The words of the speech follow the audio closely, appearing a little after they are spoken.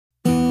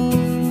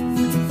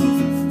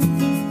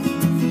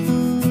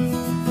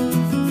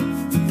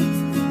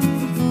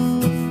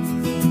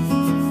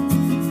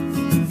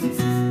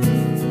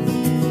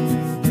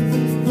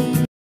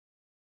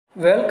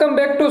Welcome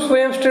back to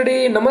स्वयं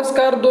study.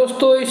 नमस्कार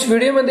दोस्तों, इस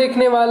वीडियो में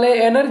देखने वाले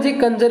energy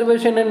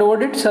conservation and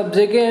audit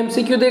subject के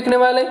एमसीक्यू देखने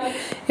वाले।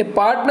 ये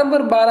पार्ट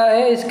नंबर 12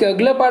 है। इसके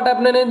अगले पार्ट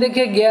आपने नहीं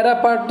देखे 11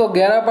 पार्ट, तो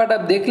 11 पार्ट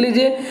आप देख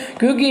लीजिए,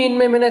 क्योंकि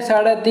इनमें मैंने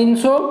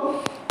 350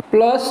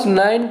 प्लस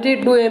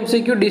 92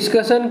 एमसीक्यू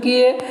डिस्कशन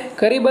किए,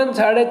 करीबन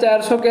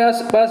 450 के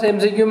आसपास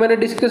एमसीक्यू मैंने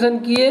डिस्कशन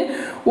किए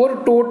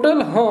और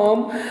टोटल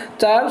हम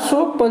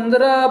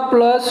 415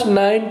 प्लस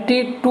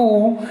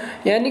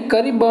 92 यानी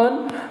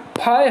करीबन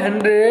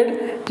 500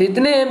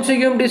 जितने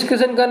एमसीक्यू हम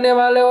डिस्कशन करने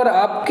वाले और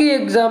आपकी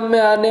एग्जाम में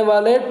आने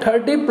वाले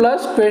 30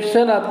 प्लस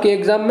क्वेश्चन आपके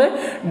एग्जाम में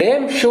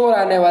डैम श्योर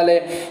आने वाले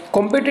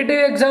कॉम्पिटिटिव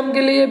एग्जाम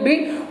के लिए भी,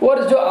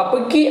 और जो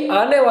आपकी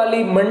आने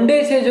वाली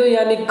मंडे से जो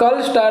यानी कल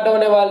स्टार्ट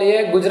होने वाली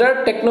है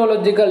Gujarat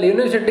technological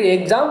university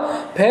exam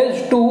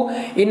phase 2,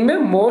 इनमें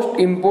मोस्ट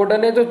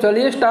इंपोर्टेंट है। तो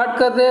चलिए स्टार्ट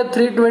करते हैं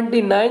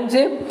 329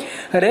 से।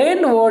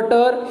 Rain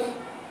water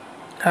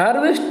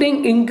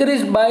harvesting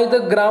increase by the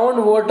ground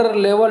water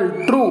level,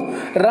 true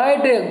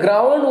right है।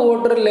 ग्राउंड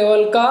वाटर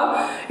लेवल का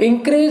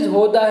इंक्रीज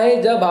होता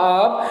है जब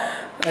आप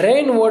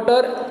रेन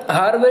वाटर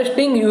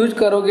हार्वेस्टिंग यूज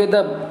करोगे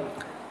तब।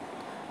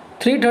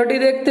 330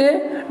 देखते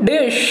हैं।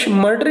 Dash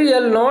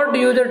material not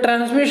use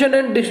transmission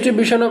and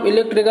distribution of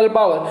electrical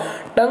power,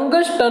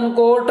 tungsten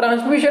को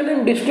transmission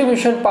and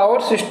distribution power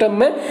system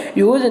में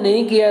यूज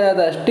नहीं किया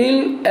जाता।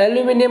 स्टील,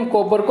 एल्यूमिनियम,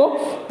 कॉपर को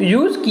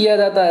यूज किया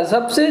जाता है।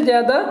 सबसे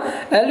ज्यादा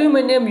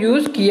एल्यूमिनियम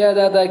यूज किया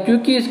जाता है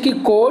क्योंकि इसकी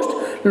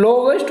कॉस्ट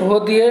लोवेस्ट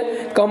होती है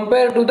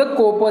कंपेयर टू द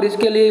कॉपर,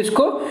 इसके लिए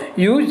इसको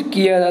यूज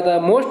किया जाता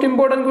है। मोस्ट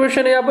इंपोर्टेंट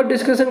क्वेश्चन यहाँ पर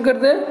डिस्कशन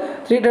करते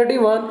हैं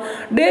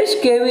 331। Dash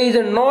KV is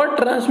not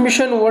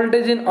transmission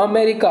voltage in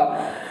America,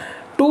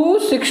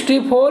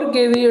 264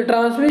 KV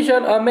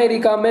transmission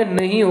America में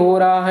नहीं हो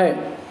रहा है।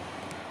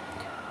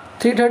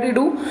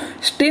 332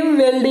 steam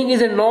welding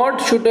is not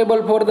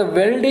suitable for the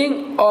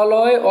welding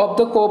alloy of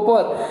the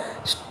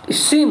copper.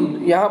 सीम,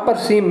 यहाँ पर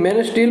सीम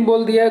मैंने स्टील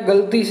बोल दिया है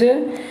गलती से।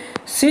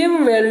 Seam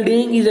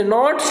welding is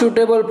not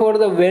suitable for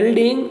the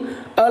welding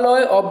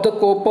alloy of the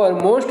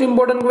copper. Most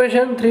important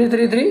question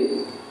 333।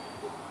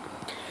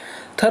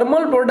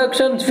 Thermal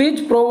production switch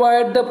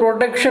provide the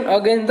protection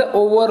against the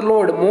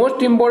overload.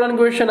 Most important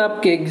question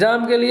आपके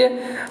exam के लिए,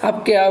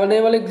 आपके आने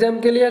वाले एग्जाम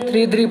के लिए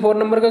 334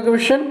 नंबर का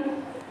question.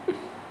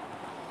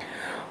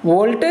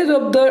 Voltage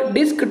of the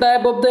disc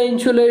type of the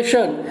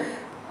insulation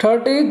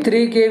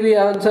 33 kV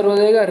answer हो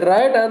जाएगा।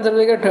 राइट आंसर हो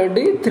जाएगा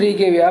 33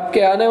 kV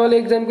आपके आने वाले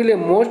एग्जाम के लिए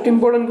मोस्ट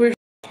इंपोर्टेंट क्वेश्चन।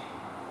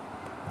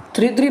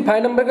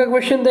 335 नंबर का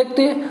क्वेश्चन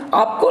देखते हैं।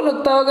 आपको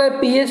लगता होगा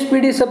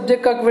पीएसपीडी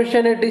सब्जेक्ट का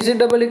क्वेश्चन है,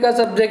 टीसीडब्ल्यू का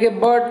सब्जेक्ट है,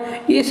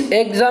 बट इस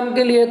एग्जाम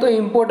के लिए तो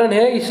इंपॉर्टेंट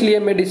है, इसलिए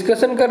मैं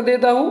डिस्कशन कर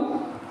देता हूँ।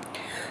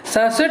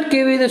 66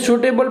 kV is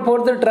suitable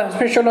for the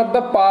transmission of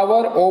the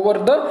power over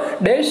the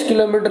dash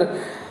kilometre,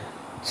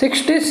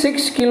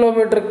 66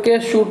 kilometre के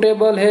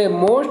सुटेबल है।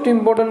 मोस्ट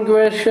इंपोर्टेंट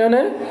क्वेश्चन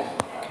है।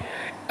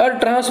 और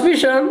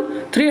transmission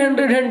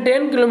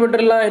 310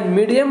 kilometre line,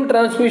 medium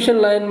transmission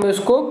line में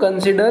उसको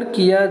कंसिडर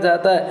किया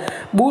जाता है।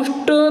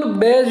 Booster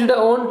based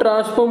on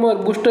transformer,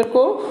 booster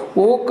को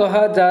वो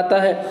कहा जाता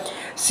है।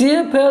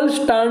 CFL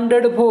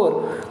standard for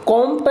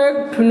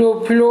compact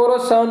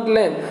fluorescent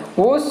lamp,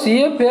 वो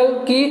CFL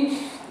की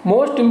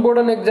मोस्ट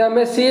इंपोर्टेंट एग्जाम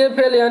है।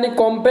 CFL यानी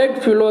कॉम्पैक्ट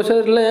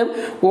फ्लोरोसेंट लैंप,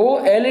 वो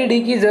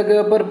LED की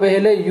जगह पर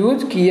पहले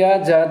यूज किया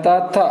जाता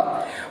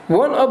था।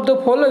 One of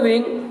the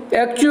following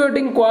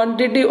actuating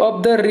quantity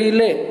of the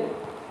relay,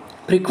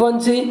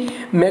 frequency,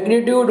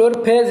 magnitude और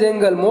phase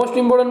angle. Most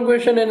important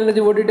question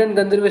energy audit and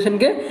conservation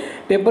के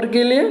पेपर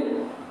के लिए।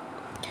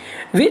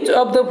 Which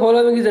of the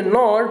following is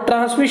not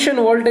transmission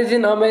voltage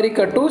in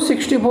America,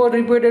 264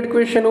 repeated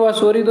question हुआ,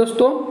 sorry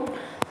दोस्तों।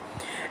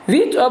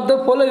 Which of the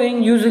following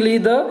usually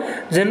the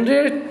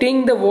generating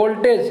the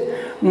voltage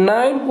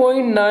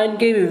 9.9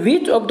 kV?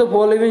 Which of the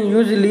following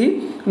usually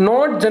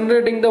not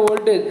generating the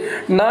voltage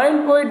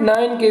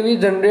 9.9 kV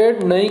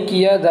generate नहीं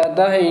किया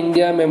जाता है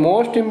India में।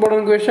 Most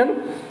important question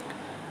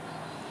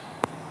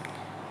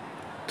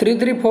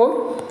 334।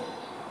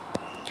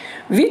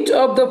 Which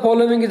of the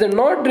following is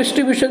not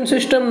distribution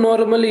system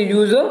normally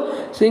use a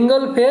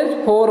single phase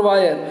 4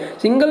 wire?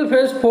 Single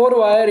phase 4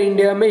 wire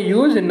India में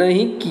use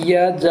नहीं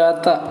किया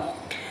जाता।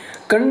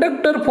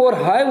 Conductor for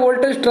high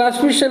voltage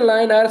transmission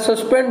line are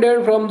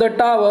suspended from the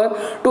tower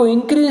to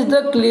increase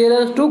the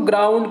clearance to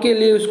ground के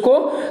लिए उसको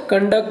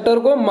conductor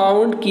को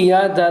mount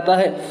किया जाता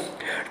है।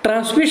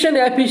 Transmission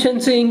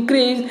efficiency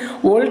increase,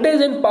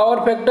 voltage and power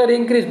factor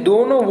increase,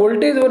 दोनों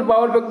वोल्टेज और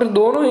पावर फैक्टर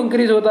दोनों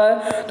इंक्रीज होता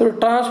है तो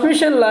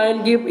ट्रांसमिशन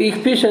लाइन की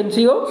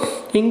एफिशिएंसी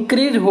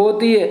इंक्रीज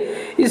होती है।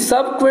 इस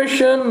सब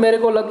क्वेश्चन मेरे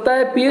को लगता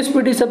है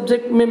पीएसपीटी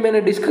सब्जेक्ट में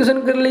मैंने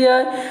डिस्कशन कर लिया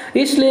है,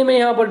 इसलिए मैं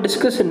यहाँ पर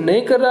डिस्कशन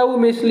नहीं कर रहा हूँ,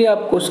 मैं इसलिए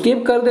आपको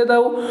स्किप कर देता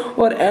हूँ।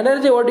 और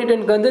एनर्जी ऑडिट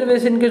एंड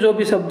कंजर्वेशन के जो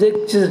भी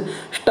सब्जेक्ट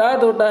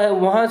स्टार्ट होता है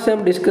वहाँ से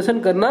हम डिस्कशन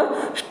करना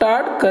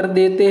स्टार्ट कर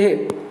देते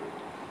हैं।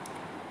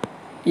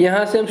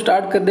 यहाँ से हम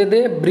स्टार्ट कर देते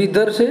हैं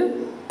ब्रीदर से।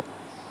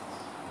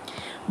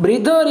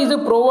 Breather is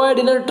provided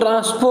in a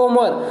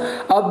transformer.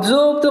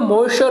 Absorb the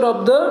moisture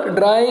of the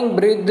drying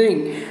breathing.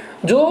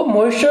 जो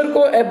मॉइस्चर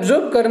को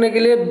एब्जॉर्ब करने के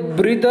लिए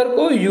ब्रीदर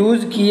को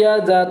यूज किया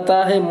जाता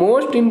है।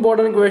 मोस्ट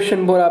इंपॉर्टेंट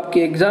क्वेश्चन फॉर आपके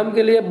एग्जाम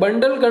के लिए।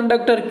 बंडल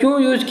कंडक्टर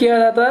क्यों यूज किया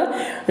जाता है?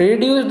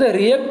 रिड्यूस द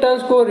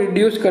रिएक्टेंस को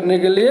रिड्यूस करने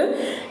के लिए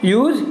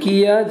यूज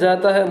किया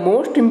जाता है।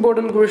 मोस्ट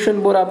इंपॉर्टेंट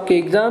क्वेश्चन फॉर आपके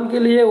एग्जाम के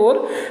लिए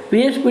और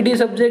पीएचपीटी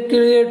सब्जेक्ट के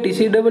लिए,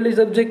 टीसीडब्ल्यू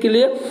सब्जेक्ट के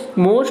लिए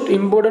मोस्ट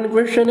इंपॉर्टेंट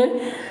क्वेश्चन है।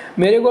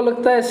 मेरे को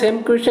लगता है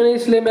सेम क्वेश्चन है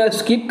इसलिए मैं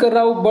स्किप कर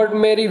रहा हूँ, बट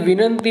मेरी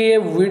विनती है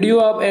वीडियो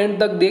आप एंड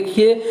तक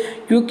देखिए,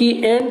 क्योंकि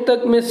एंड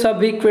तक में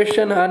सभी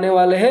क्वेश्चन आने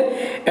वाले हैं।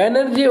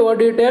 एनर्जी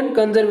ऑडिट एंड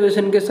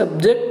कंजर्वेशन के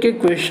सब्जेक्ट के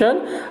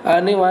क्वेश्चन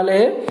आने वाले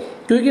हैं,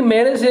 क्योंकि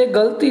मेरे से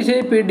गलती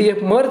से पीडीएफ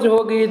मर्ज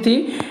हो गई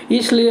थी,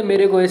 इसलिए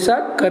मेरे को ऐसा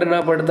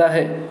करना पड़ता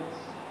है।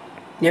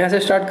 यहाँ से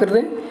स्टार्ट कर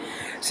दें।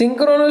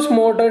 Synchronous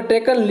motor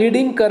taken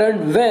leading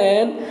current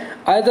when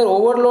either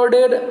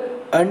overloaded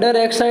under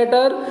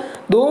exciter.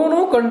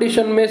 दोनों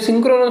कंडीशन में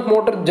सिंक्रोनस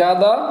मोटर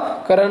ज्यादा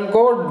करंट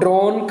को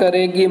ड्रॉन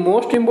करेगी।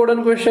 मोस्ट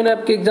इंपोर्टेंट क्वेश्चन है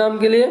आपके एग्जाम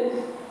के लिए।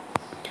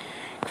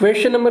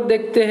 क्वेश्चन नंबर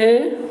देखते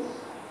हैं,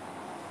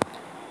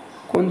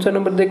 कौन सा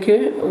नंबर देखे?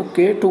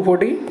 Okay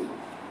 240।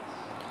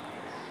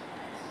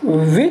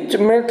 Which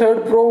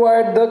method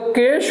provide the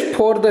cash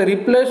for the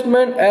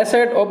replacement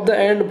asset of the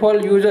end for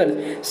user?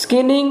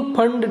 Skinning,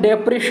 fund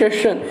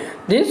depreciation.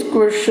 This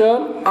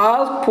question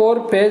asked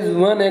for phase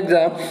 1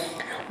 exam.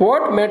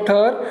 What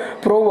method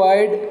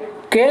provide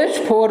cash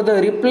for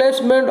the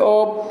replacement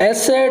of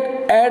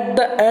asset at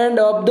the end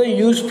of the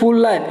useful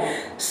life?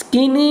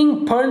 Skinning,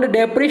 fund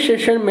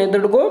depreciation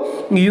method को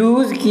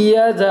use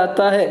किया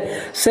जाता है।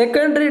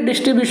 Secondary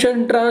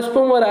distribution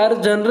transformer are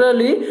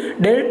generally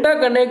delta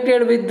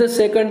connected with the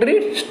secondary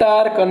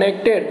star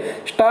connected.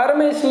 Star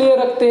में इसलिए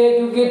रखते हैं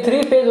क्योंकि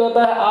 3 phase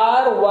होता है,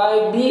 are, Y,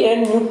 B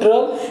and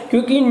neutral,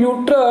 क्योंकि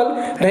न्यूट्रल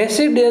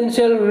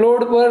रेसिडेंशियल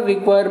लोड पर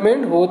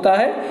रिक्वायरमेंट होता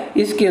है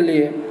इसके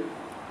लिए।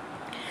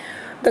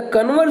 The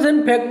conversion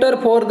factor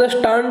for the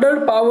standard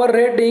power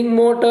rating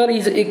motor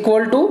is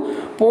equal to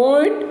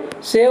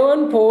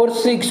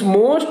 0.746.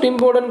 Most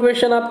important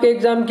question आपके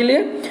एग्जाम के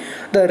लिए।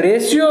 The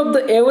ratio of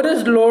the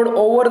average load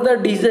over the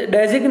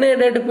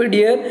designated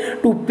period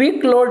to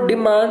peak load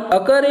demand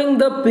occurring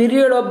the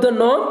period of the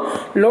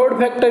non-load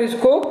factor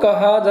इसको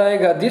कहा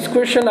जाएगा। This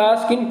question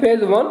asked in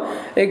phase 1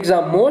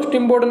 exam.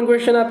 Most important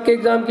question आपके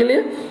exam के लिए।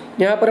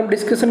 यहाँ पर हम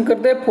discussion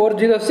करते हैं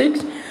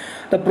 406।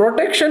 The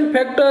protection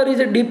factor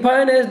is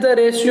defined as the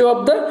ratio of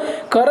the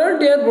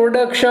current year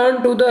production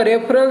to the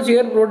reference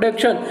year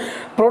production.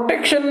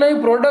 Protection नहीं,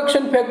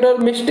 production factor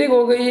मिस्टेक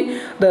हो गई।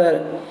 The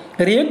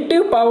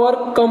reactive power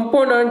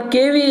component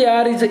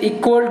KVR is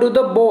equal to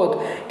the both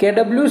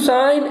KW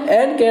sin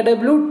and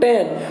KW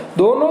tan।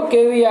 दोनों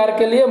KVR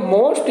के लिए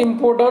most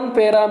important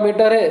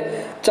parameter है।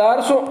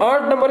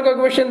 408 number का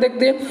question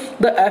देखते हैं।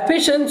 The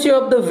efficiency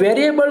of the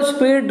variable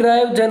speed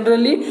drive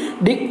generally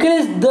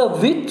decrease the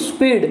with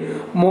speed.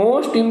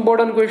 Most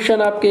important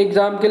question आपके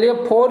exam के लिए।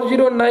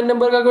 409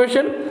 नंबर का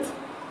question.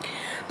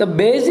 The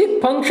basic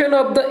function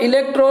of the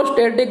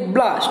electrostatic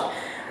blast.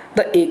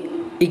 The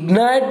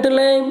ignite the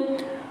lamp,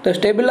 to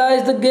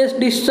stabilize the gas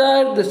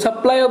discharge, the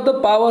supply of the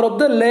power of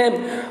the lamp।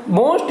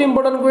 Most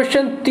important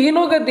question,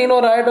 तीनों के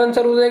तीनों right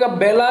answer हो जाएगा।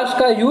 Ballast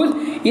का use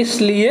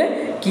इसलिए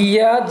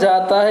किया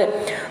जाता है।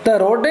 The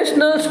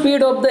rotational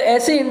speed of the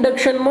AC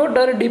induction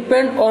motor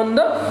depend on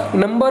the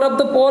number of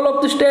the pole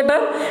of the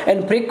stator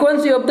and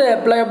frequency of the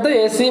apply of the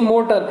AC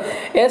motor.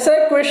 ऐसा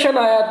एक question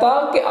आया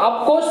था कि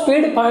आपको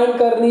स्पीड फाइंड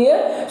करनी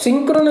है,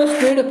 सिंक्रोनस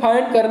स्पीड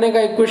फाइंड करने का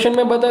इक्वेशन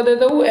मैं बता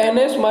देता हूँ।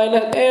 ns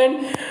minus N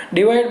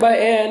divide by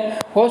N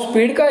वो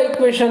स्पीड का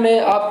इक्वेशन है।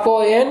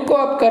 आपको एन को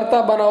आप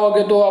करता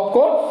बनाओगे तो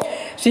आपको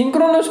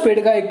सिंक्रोनस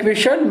स्पीड का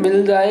इक्वेशन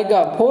मिल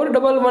जाएगा।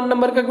 411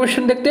 नंबर का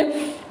क्वेश्चन देखते हैं।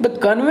 The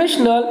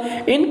conventional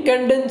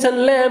इनकैंडेशन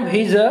lamp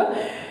has a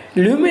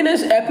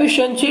luminous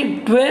efficiency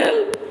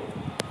 12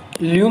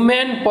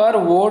 lumen पर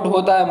वोट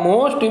होता है।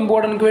 Most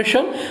important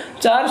question.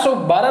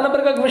 412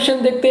 नंबर का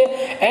क्वेश्चन देखते हैं।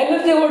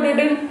 Energy audit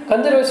and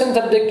conservation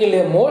subject के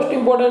लिए मोस्ट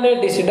इंपोर्टेंट है।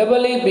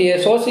 डीसीडब्ल्यू,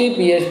 पीएसओसी,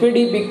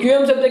 पीएचपीडी,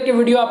 बीक्यूएम सब्जेक्ट के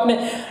वीडियो आपने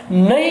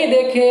नहीं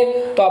देखे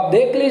तो आप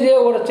देख लीजिए,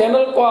 और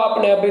चैनल को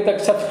आपने अभी तक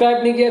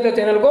सब्सक्राइब नहीं किया तो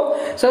चैनल को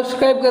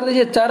सब्सक्राइब कर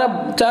दीजिए।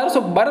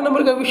 412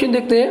 नंबर का क्वेश्चन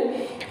देखते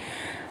हैं।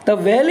 The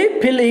valley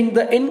filling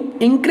the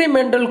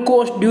incremental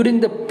cost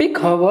during the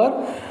peak hour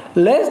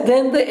less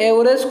than the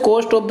average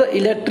cost of the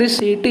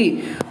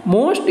electricity.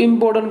 Most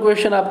important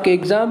question आपके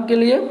एग्जाम के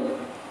लिए।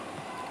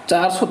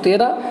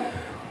 413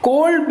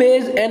 cold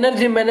based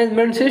energy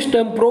management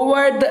system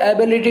provide the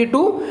ability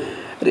to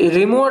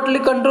remotely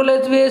control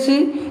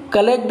HVAC,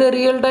 collect the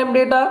real time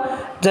data,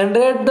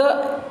 generate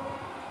the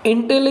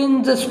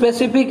intelligence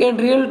specific and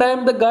real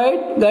time the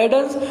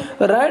guidance।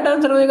 Right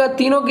answer होगा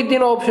तीनों की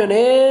तीनों option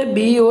A,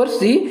 B और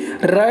सी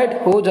right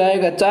हो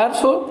जाएगा।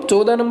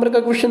 414 number का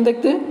question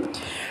देखते हैं।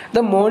 The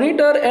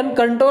monitor and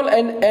control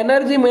and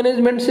energy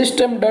management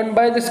system done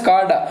by the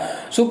SCADA,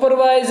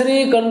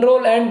 supervisory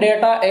control and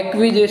data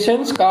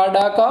acquisition.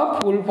 SCADA का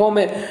फुल फॉर्म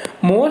है।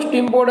 मोस्ट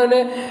इंपोर्टेंट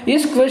है।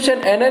 इस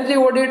question energy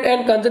audit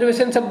and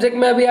conservation subject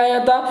में अभी आया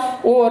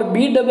था, और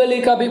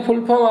BEE का भी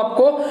फुल फॉर्म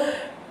आपको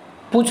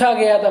पूछा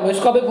गया था।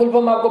 इसका भी फुल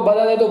फॉर्म आपको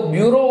बता दे तो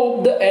bureau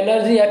of the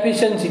energy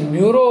efficiency,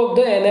 bureau of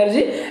the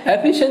energy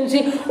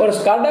efficiency. और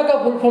स्काडा का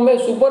फुल फॉर्म है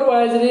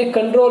supervisory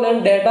control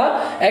and data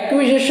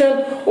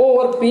acquisition.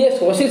 और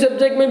पीएसओसी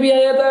सब्जेक्ट में भी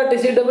आया था,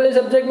 टीसीडब्ल्यू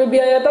सब्जेक्ट में भी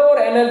आया था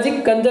और एनर्जी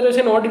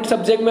कंजर्वेशन ऑडिट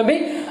सब्जेक्ट में भी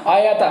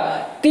आया था।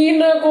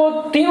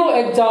 तीनों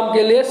एग्जाम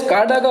के लिए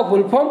स्काडा का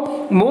full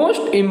form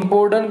most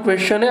important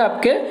question है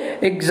आपके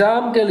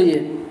एग्जाम के लिए।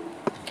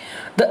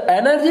 The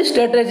energy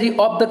strategy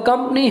of the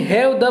company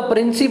have the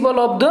principle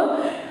of the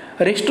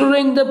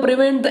restoring the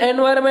prevent the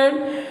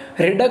environment,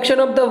 reduction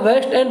of the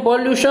waste and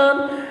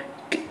pollution,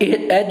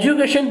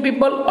 education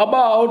people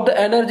about the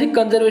energy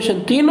conservation।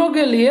 तीनों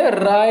के लिए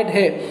right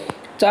है।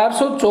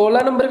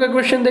 416 number का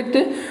question देखते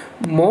हैं,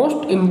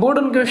 most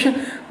important question.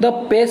 The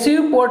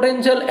passive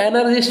potential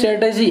energy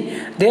strategy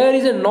there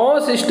is no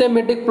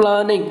systematic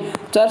planning.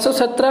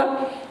 417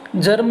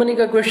 Germany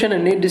का question है,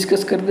 नहीं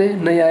डिस्कस करते,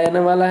 नहीं आने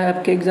वाला है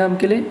आपके एग्जाम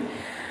के लिए।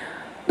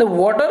 The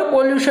Water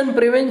Pollution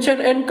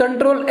Prevention and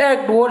Control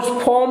Act was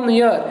formed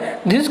here.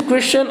 This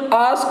question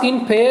asked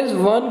in phase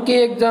 1 के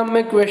एग्जाम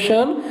में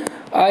क्वेश्चन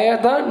आया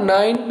था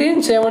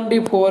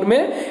 1974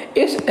 में,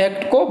 इस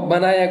एक्ट को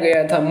बनाया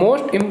गया था।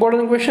 Most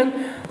important question.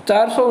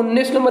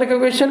 419 नंबर का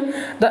question.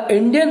 The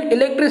Indian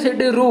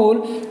electricity rule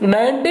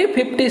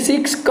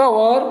 1956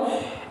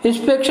 cover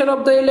inspection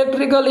of the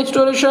electrical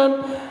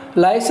installation,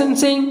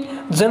 licensing,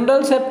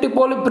 general safety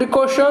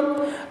precaution.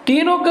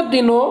 तीनों के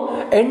तीनों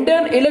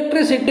इंडियन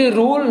इलेक्ट्रिसिटी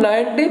रूल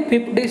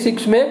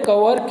 1956 में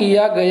कवर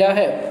किया गया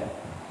है।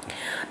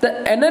 The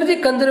energy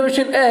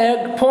conservation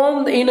act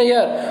formed in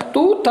year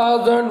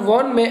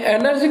 2001 में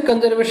एनर्जी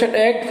कंजर्वेशन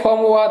एक्ट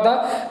फॉर्म हुआ था।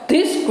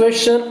 This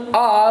question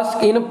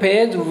ask in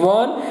phase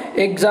 1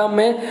 exam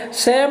में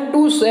सेम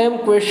टू सेम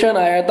क्वेश्चन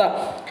आया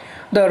था।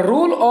 The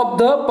rule of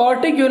the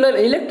particular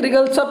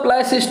electrical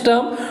supply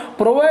system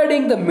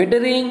providing the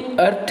metering,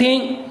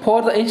 earthing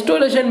for the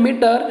installation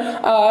meter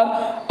are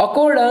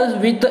accordance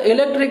with the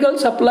Electrical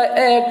Supply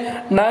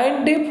Act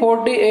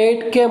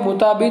 1948 के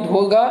मुताबिक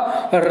होगा।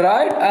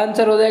 Right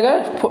answer हो जाएगा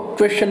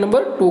question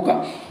number 2 का।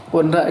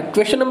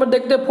 Question number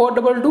देखते हैं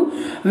 422।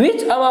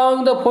 Which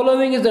among the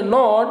following is the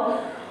not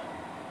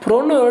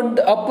प्रोनोड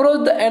approach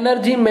the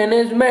energy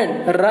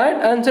management.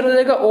 Right answer हो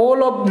जाएगा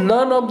all of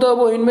none of the,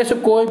 वो इनमें से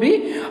कोई भी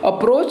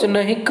अप्रोच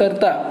नहीं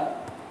करता।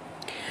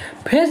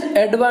 Phase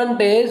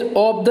advantage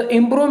of the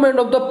improvement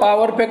of the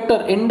power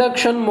factor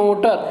induction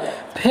motor.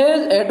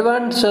 Phase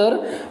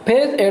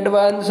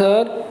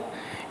advancer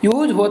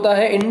use होता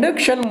है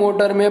इंडक्शन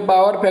मोटर में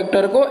पावर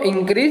फैक्टर को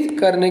इंक्रीज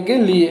करने के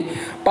लिए।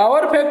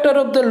 Power factor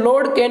of the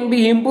load can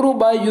be improve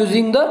by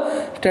using the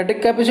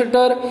static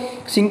capacitor,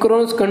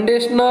 synchronous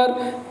conditioner.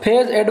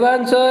 Phase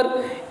advancer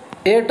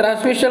ये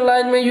transmission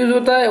line में use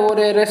होता है और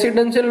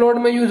रेसिडेंशियल लोड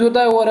में यूज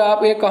होता है, और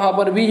आप ये कहाँ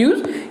पर भी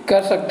यूज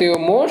कर सकते हो।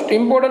 मोस्ट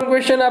इंपोर्टेंट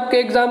क्वेश्चन आपके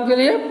एग्जाम के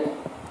लिए।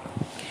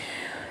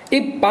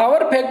 If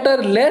power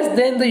factor less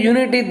than the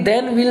unity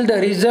then will the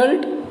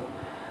result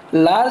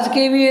large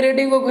KV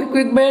rating of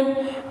equipment,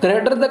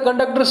 greater the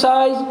conductor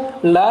size,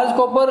 large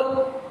copper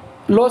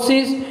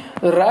losses.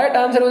 Right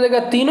answer हो जाएगा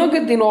तीनों के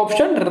तीनों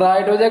ऑप्शन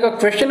राइट हो जाएगा।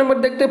 क्वेश्चन नंबर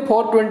देखते हैं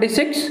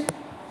 426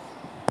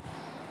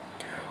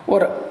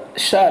 और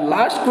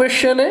लास्ट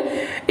क्वेश्चन है,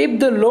 if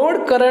the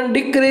load current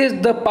decrease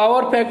the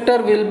power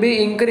factor will be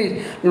increase.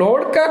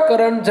 Load का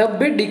करंट जब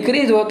भी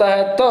डिक्रीज होता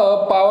है तो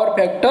पावर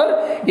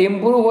फैक्टर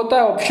इंप्रूव होता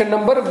है। ऑप्शन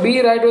नंबर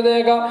बी राइट हो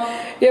जाएगा।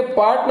 ये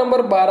पार्ट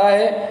नंबर 12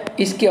 है।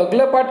 इसके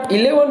अगले पार्ट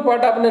 11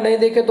 पार्ट आपने नहीं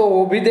देखे तो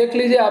वो भी देख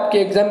लीजिए, आपके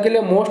एग्जाम के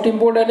लिए मोस्ट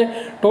इंपोर्टेंट है।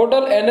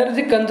 Total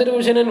energy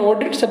conservation and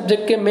audit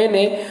subject के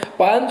मैंने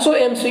 500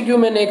 MCQ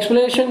मैंने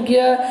एक्सप्लेनेशन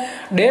किया।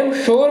 डैम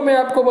श्योर मैं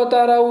आपको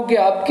बता रहा हूँ कि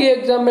आपकी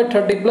एग्जाम में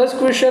 30+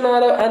 क्वेश्चन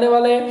आने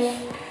वाले हैं।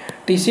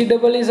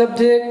 TCEE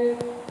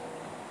सब्जेक्ट,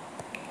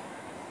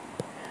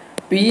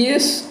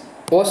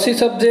 PSOC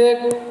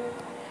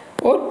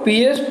सब्जेक्ट और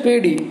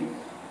PSPD,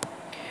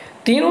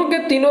 तीनों के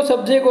तीनों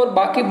सब्जेक्ट और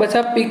बाकी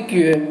बचा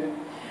PQM।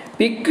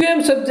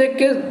 PQM सब्जेक्ट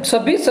के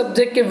सभी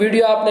सब्जेक्ट के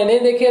वीडियो आपने नहीं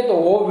देखे तो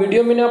वो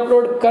वीडियो मैंने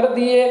अपलोड कर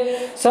दिए।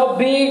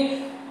 सभी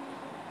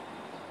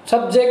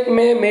सब्जेक्ट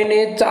में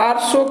मैंने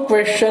 400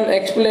 क्वेश्चन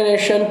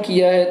एक्सप्लेनेशन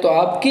किया है, तो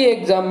आपकी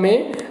एग्जाम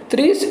में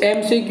 30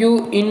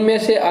 MCQ इनमें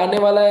से आने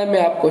वाला है। मैं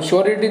आपको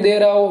श्योरिटी दे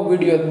रहा हूँ।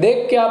 वीडियो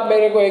देख के आप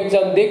मेरे को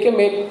एग्जाम देख के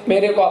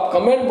मेरे को आप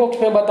कमेंट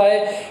बॉक्स में बताएं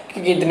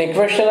कि कितने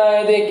क्वेश्चन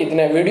आए थे,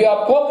 कितने वीडियो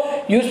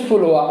आपको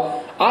यूजफुल हुआ।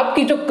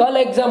 आपकी जो कल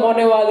एग्जाम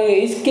होने वाली है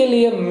इसके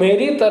लिए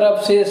मेरी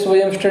तरफ से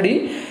स्वयं स्टडी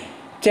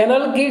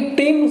चैनल की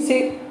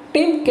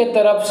टीम के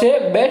तरफ से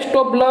बेस्ट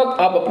ऑफ लक।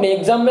 आप अपने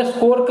एग्जाम में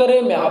स्कोर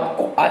करें, मैं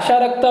आपको आशा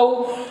रखता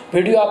हूँ।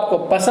 वीडियो आपको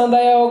पसंद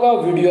आया होगा,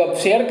 वीडियो आप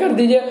शेयर कर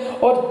दीजिए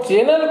और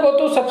चैनल को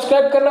तो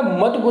सब्सक्राइब करना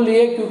मत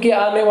भूलिए, क्योंकि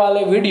आने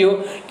वाले वीडियो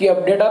की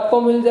अपडेट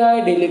आपको मिल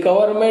जाए। Daily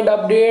government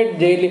update,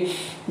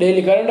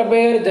 daily current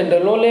affair,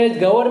 general knowledge,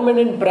 government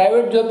and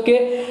private job के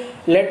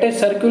लेटेस्ट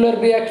सर्कुलर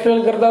भी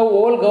एक्सप्लेन करता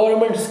हूँ। ऑल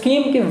गवर्नमेंट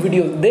स्कीम की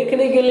वीडियो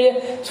देखने के लिए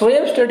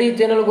स्वयं स्टडी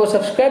चैनल को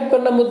सब्सक्राइब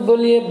करना मत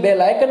भूलिए,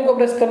 बेल आइकन को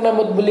प्रेस करना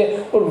मत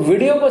भूलिए और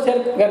वीडियो को शेयर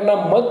करना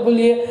मत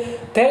भूलिए।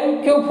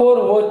 Thank you for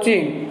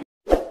watching.